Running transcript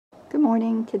Good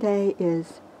morning. Today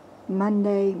is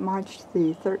Monday, March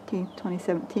the 13th,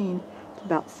 2017. It's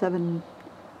about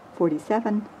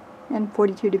 7:47 and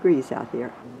 42 degrees out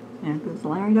here. And it goes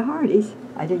Larry to Hardee's.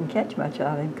 I didn't catch much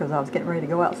of him because I was getting ready to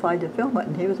go outside to film it,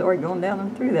 and he was already going down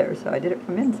and through there, so I did it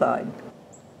from inside.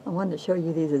 I wanted to show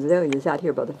you these azaleas out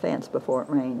here by the fence before it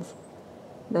rains.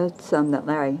 That's some that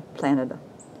Larry planted a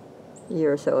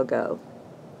year or so ago,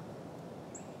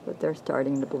 but they're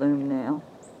starting to bloom now.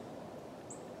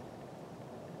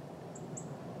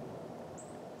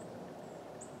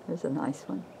 There's a nice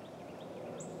one.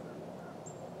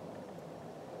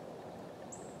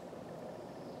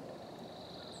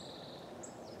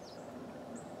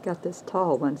 Got this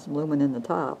tall one blooming in the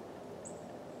top.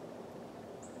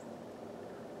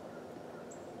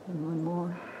 And one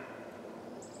more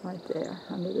right there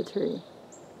under the tree.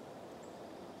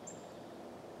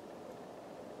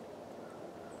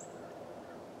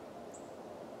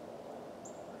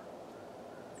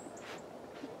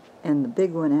 And the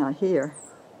big one out here,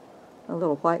 a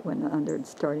little white one under it's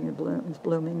starting to bloom, is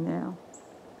blooming now.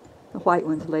 The white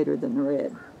one's later than the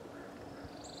red.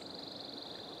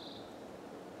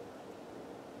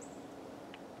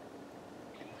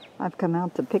 I've come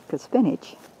out to pick the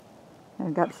spinach and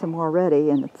I've got some more ready,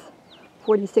 and it's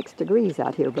 46 degrees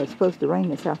out here, but it's supposed to rain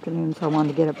this afternoon, so I wanted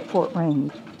to get up before it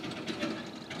rained.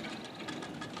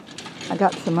 I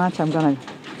got so much I'm going to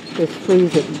just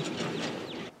freeze it.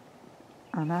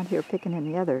 I'm out here picking in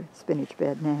the other spinach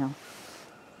bed now.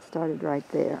 Started right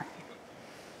there.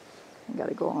 I got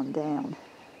to go on down.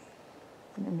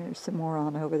 And then there's some more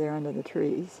on over there under the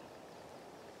trees.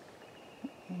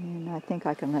 And I think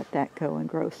I can let that go and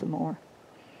grow some more.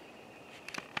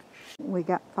 We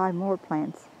got 5 more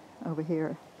plants over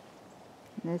here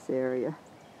in this area.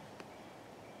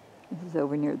 This is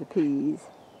over near the peas.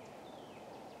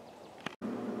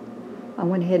 I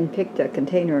went ahead and picked a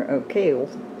container of kale.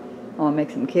 I want to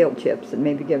make some kale chips and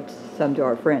maybe give some to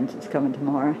our friends that's coming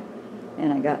tomorrow.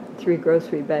 And I got 3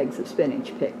 grocery bags of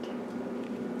spinach picked.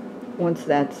 Once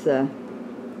that's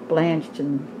blanched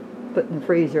and put in the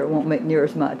freezer, it won't make near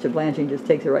as much. The blanching just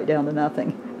takes it right down to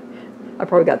nothing. I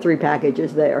probably got 3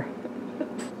 packages there.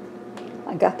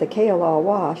 I got the kale all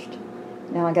washed.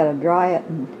 Now I got to dry it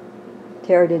and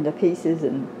tear it into pieces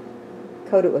and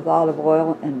coat it with olive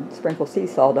oil and sprinkle sea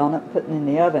salt on it, put it in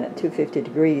the oven at 250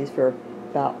 degrees for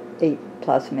about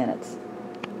 8+ minutes.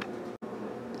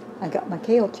 I got my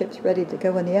kale chips ready to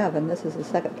go in the oven. This is the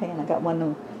second pan. I got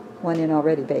one in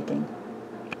already baking.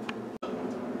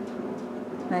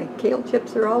 My kale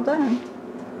chips are all done.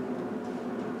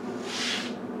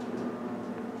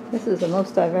 This is the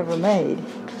most I've ever made.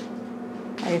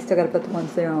 I still got to put the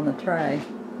ones there on the tray,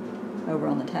 over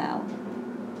on the towel.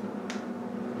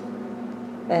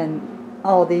 And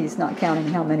all these, not counting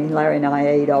how many Larry and I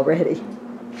ate already.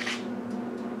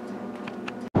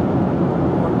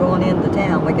 We're going into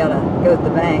town. We got to go to the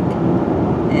bank,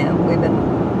 and we've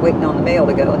been waiting on the mail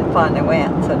to go, and it finally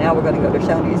went. So now we're going to go to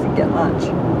Shoney's and get lunch.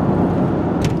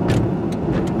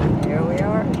 Here we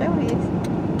are at Shoney's.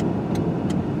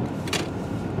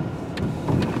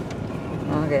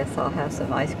 I guess I'll have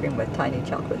some ice cream with tiny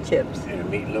chocolate chips. And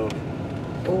meatloaf.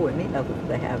 Oh, and meatloaf if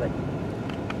they have it.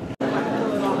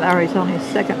 Larry's on his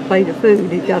second plate of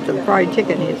food. He's got the fried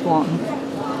chicken he's wanting.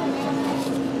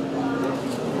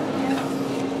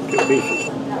 Good beef.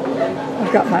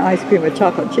 I've got my ice cream with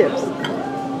chocolate chips.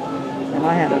 And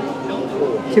I had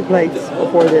 2 plates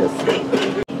before this.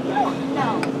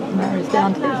 Larry's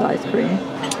down to his ice cream.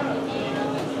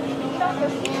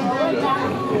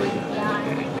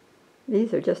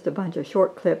 These are just a bunch of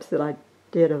short clips that I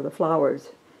did of the flowers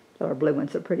that are blooming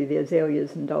so pretty, the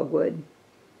azaleas and dogwood.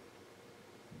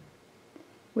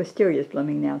 Wisteria is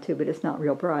blooming now too, but it's not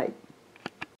real bright.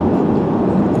 The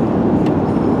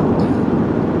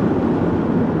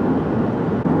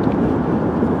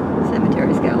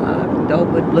cemetery's got a lot of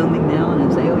dogwood blooming now and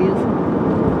azaleas.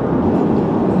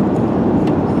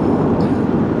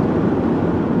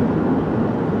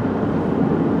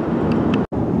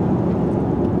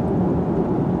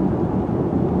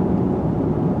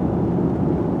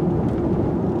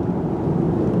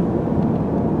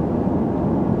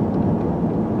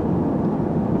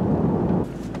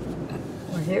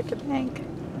 Here at the bank,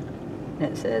 and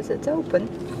it says it's open.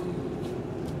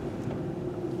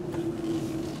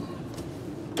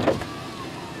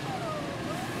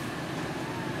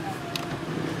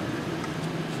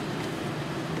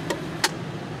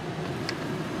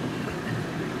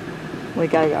 We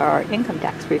got our income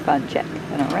tax refund check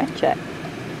and a rent check,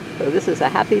 so this is a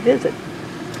happy visit.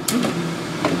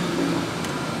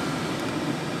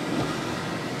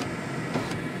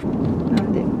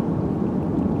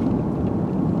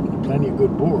 plenty of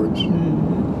good boards.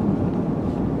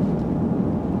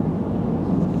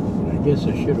 I guess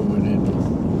I should have went in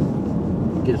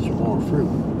and get some more fruit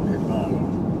at the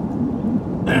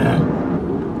bottom.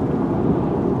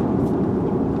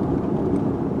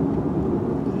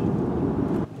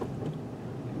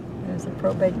 There's a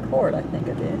probate court, I think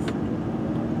it is.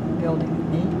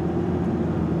 Building neat.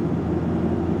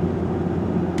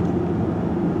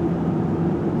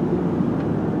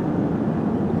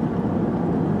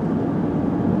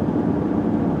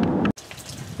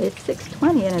 It's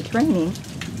 6:20 and it's raining.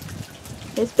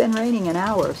 It's been raining an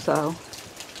hour or so.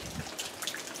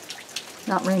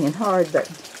 Not raining hard, but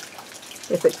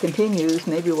if it continues,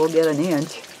 maybe we'll get an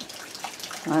inch.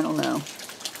 I don't know.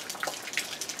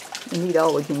 We need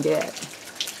all we can get.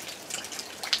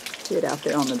 See it out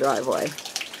there on the driveway.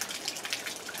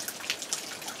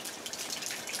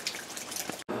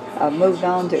 I've moved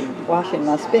on to washing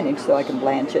my spinach so I can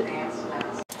blanch it.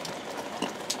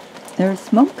 There's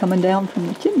smoke coming down from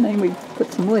the chimney. We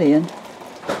put some wood in.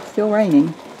 Still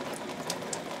raining.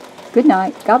 Good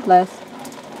night. God bless.